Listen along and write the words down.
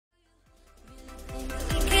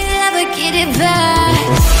get it back.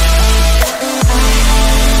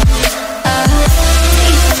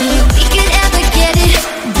 Do you think we could ever get it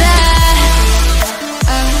back?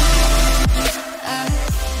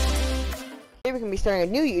 Today we're going to be starting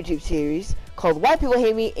a new YouTube series called Why People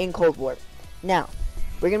Hate Me in Cold War. Now,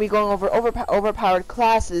 we're going to be going over overpowered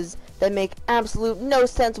classes that make absolute no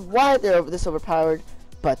sense why they're this overpowered,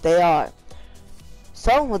 but they are.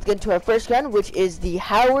 So, let's get into our first gun, which is the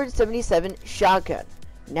hauer77 shotgun.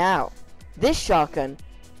 Now, this shotgun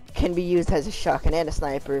can be used as a shotgun and a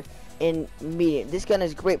sniper in medium. This gun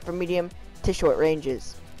is great for medium to short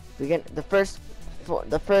ranges. The first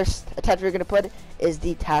attachment we're going to put is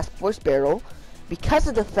the task force barrel, because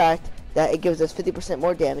of the fact that it gives us 50%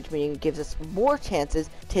 more damage, meaning it gives us more chances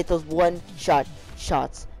to hit those one-shot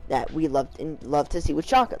shots that we love to see with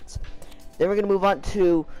shotguns. Then we're going to move on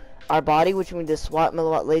to our body, which means the SWAT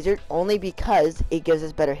milliwatt laser, only because it gives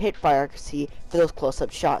us better hit fire accuracy for those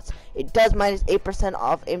close-up shots. It does minus 8%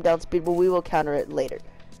 off aim down speed, but we will counter it later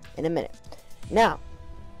in a minute. Now,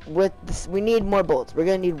 with this, we need more bullets. We're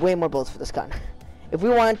going to need way more bullets for this gun. If we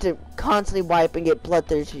want to constantly wipe and get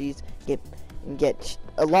bloodthirsties, get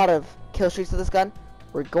a lot of kill streaks with this gun,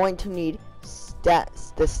 we're going to need the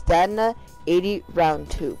Stadna 80 round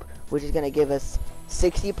tube, which is going to give us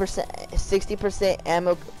 60%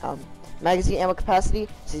 ammo, magazine ammo capacity,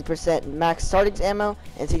 60% max starting ammo,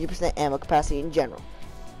 and 60% ammo capacity in general.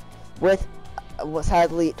 With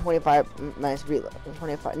sadly 25 minus reload,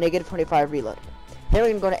 negative 25 reload. Then we're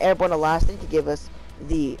going to go to airborne elastic to give us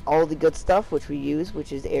all the good stuff which we use,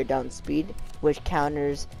 which is air down speed, which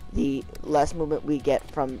counters the less movement we get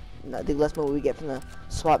from the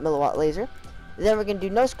SWAT milliwatt laser. Then we're going to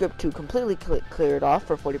do no script to completely clear it off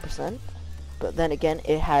for 40%. But then again,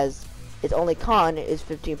 its only con is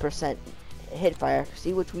 15% hit fire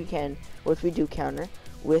accuracy, which we do counter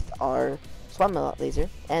with our SWAT milliwatt laser.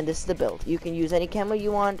 And this is the build. You can use any camo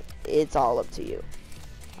you want. It's all up to you.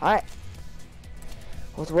 All right,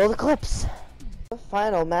 let's roll the clips. The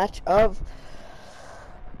final match of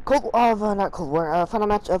final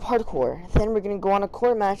match of hardcore. Then we're gonna go on to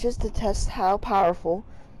core matches to test how powerful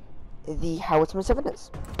the hauer77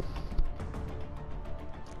 is.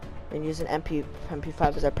 And using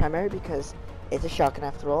MP5 as our primary because it's a shotgun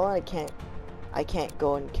after all, and I can't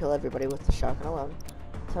go and kill everybody with the shotgun alone.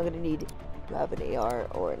 So I'm gonna need to have an AR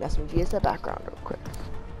or an SMG as a background real quick,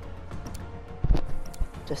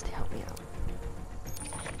 just to help me out.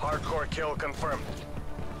 Hardcore kill confirmed.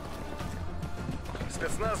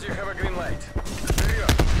 Spetsnaz, you have a green light. There you are.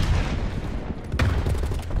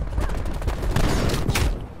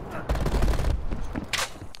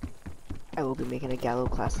 I will be making a Gallo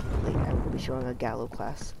class late. I will be showing a Gallo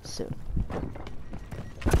class soon.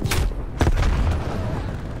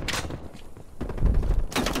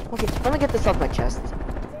 Okay, let me get this off my chest.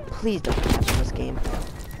 Please don't camp in this game.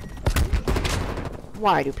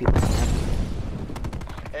 Why do people camp?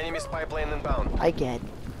 Enemy spy plane inbound. I get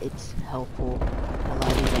it's helpful,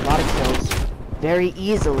 allowing a lot of kills very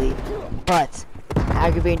easily, but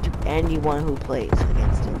aggravating to anyone who plays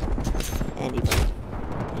against it. Anybody.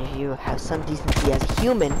 And if you have some decency as a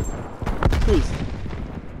human, please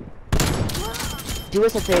do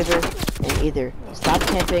us a favor and either stop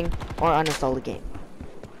camping or uninstall the game.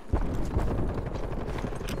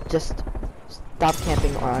 Just stop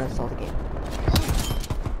camping or uninstall the game,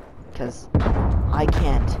 because I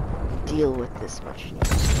can't deal with this much.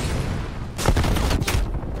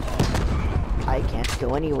 I can't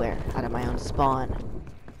go anywhere out of my own spawn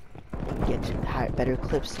and get better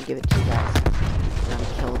clips and give it to you guys. And I'm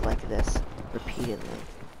killed like this repeatedly.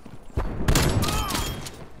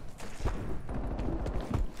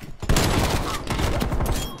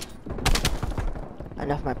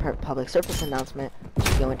 Enough of my public service announcement.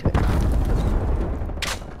 Let's go into it.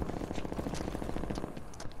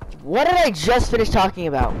 What did I just finish talking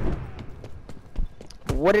about?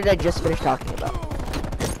 What did I just finish talking about?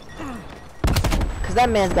 Cause that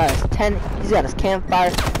man's got his he's got his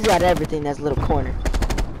campfire, he's got everything in his little corner.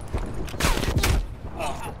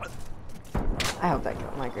 I hope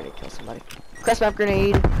that my grenade kills somebody. Crest map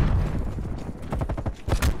grenade.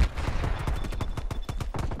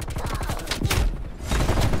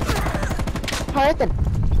 Alright then.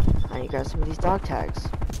 I need to grab some of these dog tags.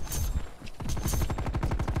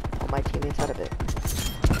 My teammates out of it.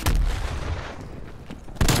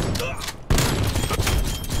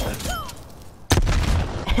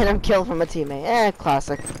 And I'm killed from a teammate.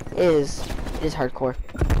 Classic. It is hardcore.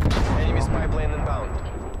 Enemy spy plane inbound.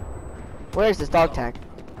 Where's this dog tag?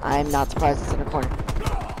 I'm not surprised it's in the corner.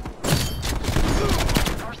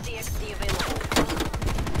 RCXD available.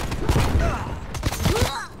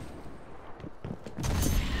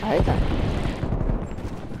 I Alright then.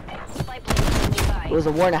 It was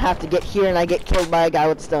a war and a half to get here, and I get killed by a guy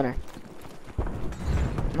with a stoner.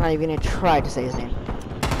 I'm not even gonna try to say his name.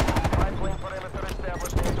 Spy plane perimeter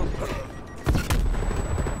established. Angel 3.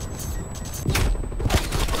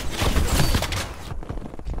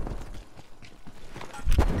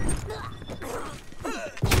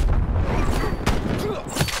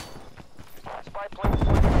 Spy plane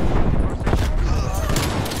flying.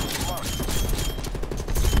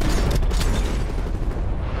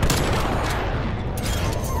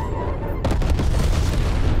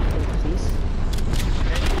 Please.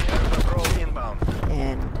 Enemy air patrol inbound.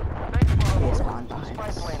 And they spawn behind Spy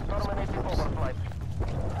us. plane terminating overflight.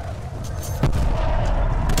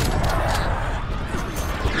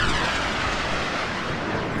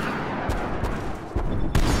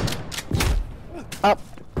 Up.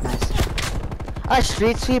 Nice. A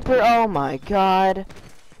street sweeper? Oh my god.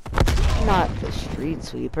 Not the street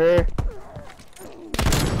sweeper.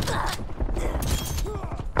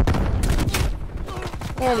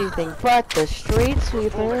 Anything but the street Move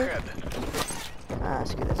sweeper. ahead. Ah,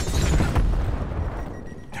 screw this.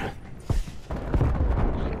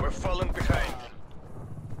 We're falling behind.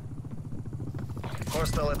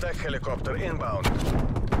 Hostile attack helicopter inbound.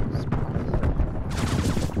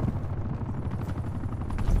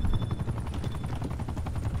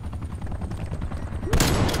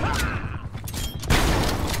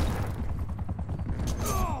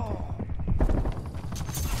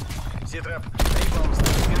 Z-trap, napalm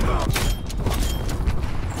inbound.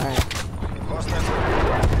 Alright. Hostile.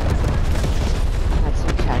 That's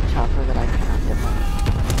some cat chopper that I cannot get from.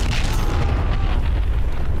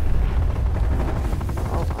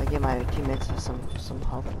 Oh, I get my teammates some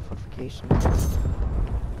health fortification.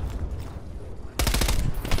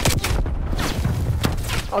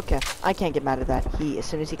 Okay, I can't get mad at that. As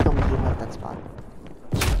soon as he killed me, he left that spot.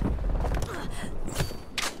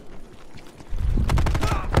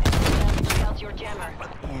 Your jammer.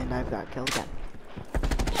 And I've got killed again.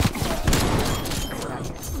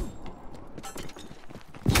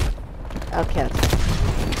 Okay, that's fine.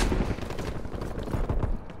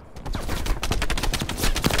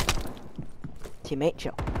 Teammate,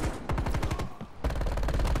 chill.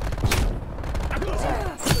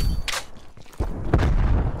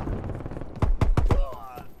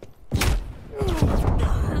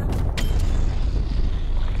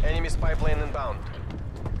 Enemy spy plane inbound.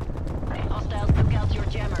 Hostiles took out your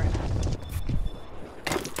jammer.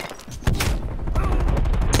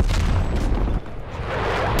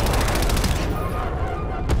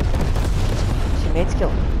 Teammates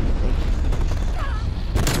killed.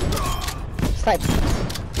 Snipe.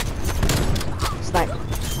 Snipe.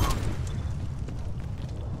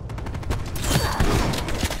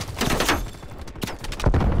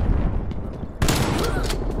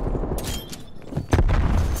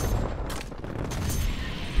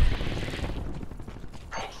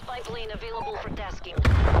 Spy plane available for tasking.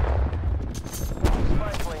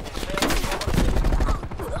 Spy plane is sailing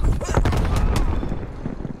over.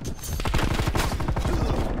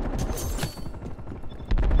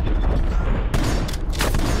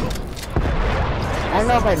 I don't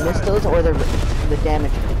know if I missed those or the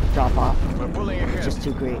damage drop off. We're pulling It's ahead. just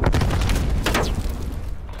too great.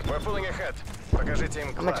 We're pulling ahead. Покажите им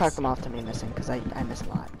I'm gonna класс. chalk them off to me missing because I miss a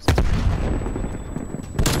lot.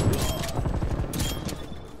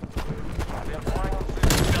 They're flying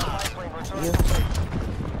through. Spy plane returning You. to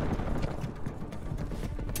base.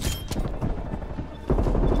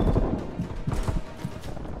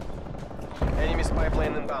 Enemy spy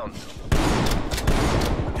plane inbound.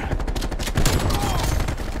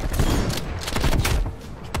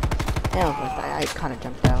 Yeah, I kind of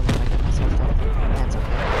jumped out and I got myself down. That's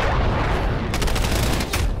okay.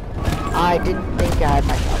 I didn't think I had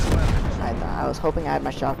my shotgun. I was hoping I had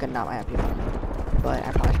my shotgun, not my MP5. But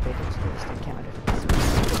I probably should pay attention to this thing camera difference.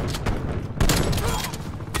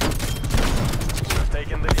 We've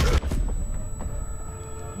taken the lead.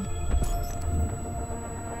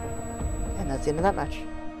 And that's the end of that match.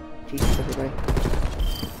 GG's everybody.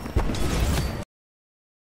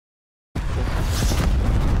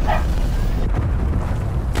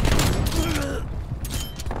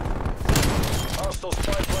 Hostile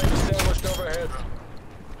spy plane established overhead.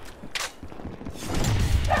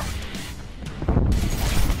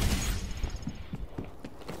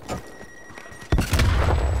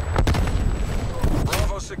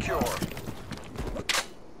 Bravo secure.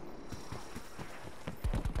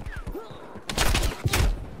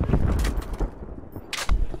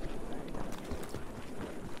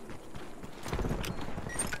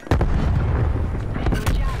 Your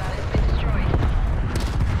jammer has been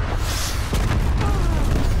destroyed.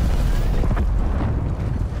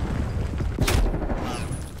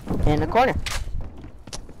 in a corner.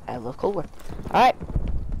 I love Cold War. Alright.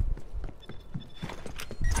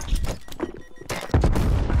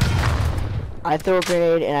 I throw a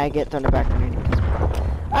grenade and I get thrown a back grenade.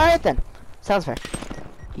 Alright then. Sounds fair.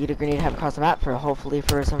 Eat a grenade, have across the map for hopefully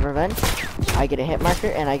for some revenge. I get a hit marker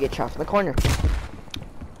and I get chopped in the corner.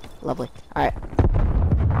 Lovely. Alright.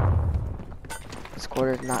 This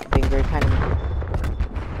quarter's not being very kind to me.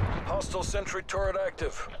 Hostile sentry turret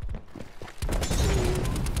active.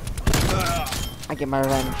 I get my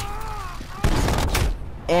revenge.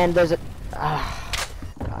 And there's a...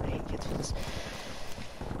 God, I hate kids for this.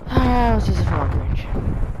 Let's use it for long range.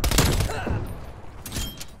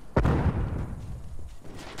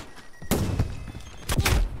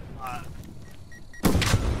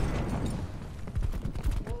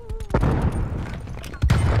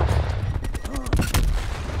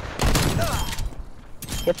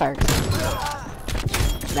 Hit fire.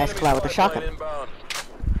 Nice collab with the shotgun. Inbound.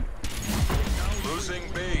 Losing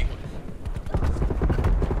B.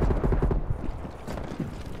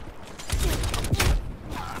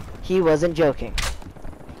 He wasn't joking.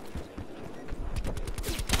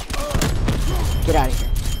 Get out of here.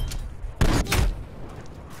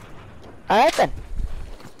 Alright then.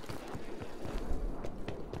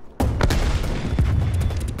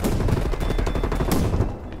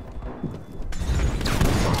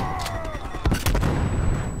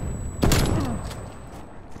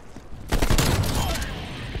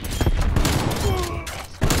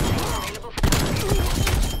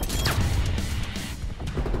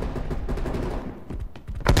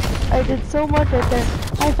 I did so much right there.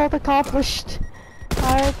 I felt accomplished.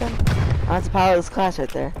 Alright then. That's the power of this class right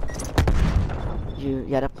there. You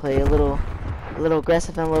gotta play a little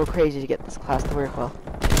aggressive and a little crazy to get this class to work well.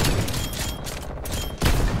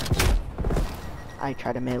 I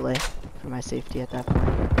try to melee for my safety at that point.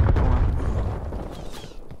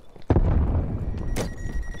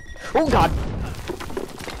 Oh god!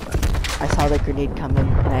 I saw the grenade coming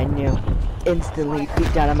and I knew instantly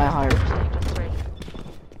deep down in my heart.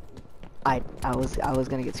 I was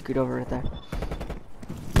gonna get screwed over right there.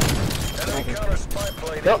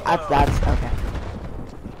 Nope, that's okay.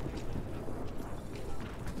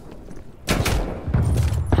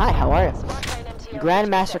 Hi, how are you?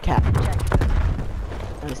 Grandmaster Cap.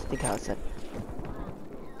 Let me think how it said.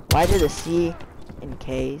 Why do the C and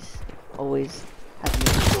K's always have to be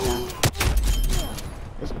down?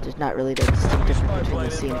 There's not really a distinct difference between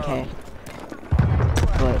the C and K.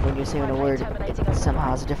 But when you're saying a word, it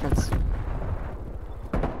somehow has a difference.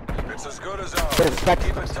 It's as good as ours. Bit of respect.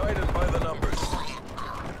 Keep it tight and by the numbers.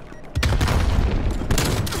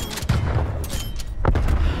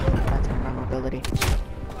 That's my mobility.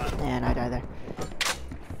 And I die there.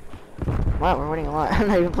 Wow, we're winning a lot. I'm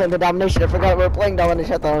not even playing the domination. I forgot we were playing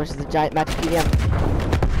domination. I thought it was just a giant match of PDM.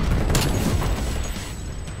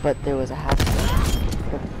 But there was a half.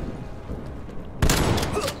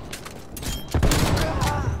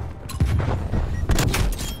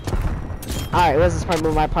 Alright, it was a smart move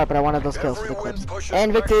on my part, but I wanted those kills for the clips.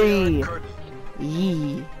 And victory!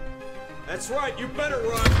 Yee. That's right, you better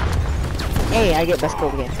run! Hey, I get best kill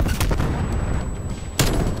of the game.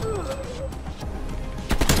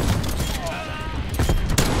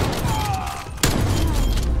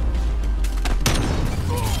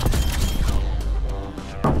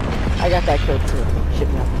 I got that kill too. Ship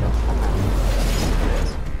me off the kill. I'm not.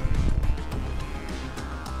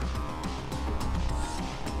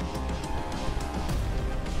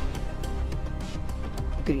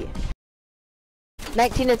 Good game.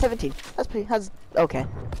 19 and 17. That's okay.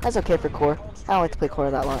 That's okay for core. I don't like to play core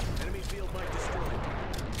that long. Enemy field might destroy.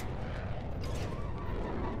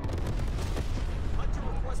 Hunter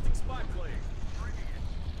requesting spy plane.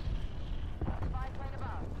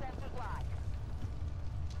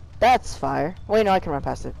 That's fire. Wait, no, I can run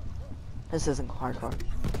past it. This isn't hardcore.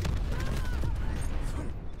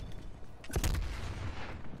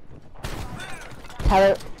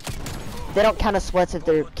 Tyler, they don't count as sweats if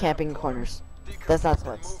they're camping in corners. That's not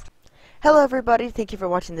sweats. Hello everybody, thank you for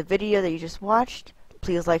watching the video that you just watched.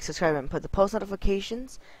 Please like, subscribe, and put the post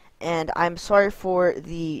notifications. And I'm sorry for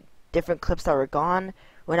the different clips that were gone.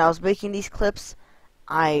 When I was making these clips,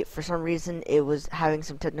 for some reason, it was having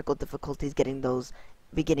some technical difficulties getting those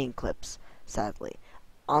beginning clips, sadly.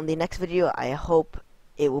 On the next video, I hope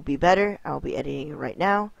it will be better. I'll be editing it right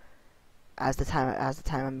now. As the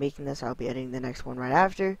time I'm making this, I'll be editing the next one right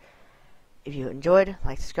after. If you enjoyed,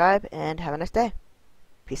 like, subscribe, and have a nice day.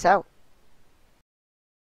 Peace out.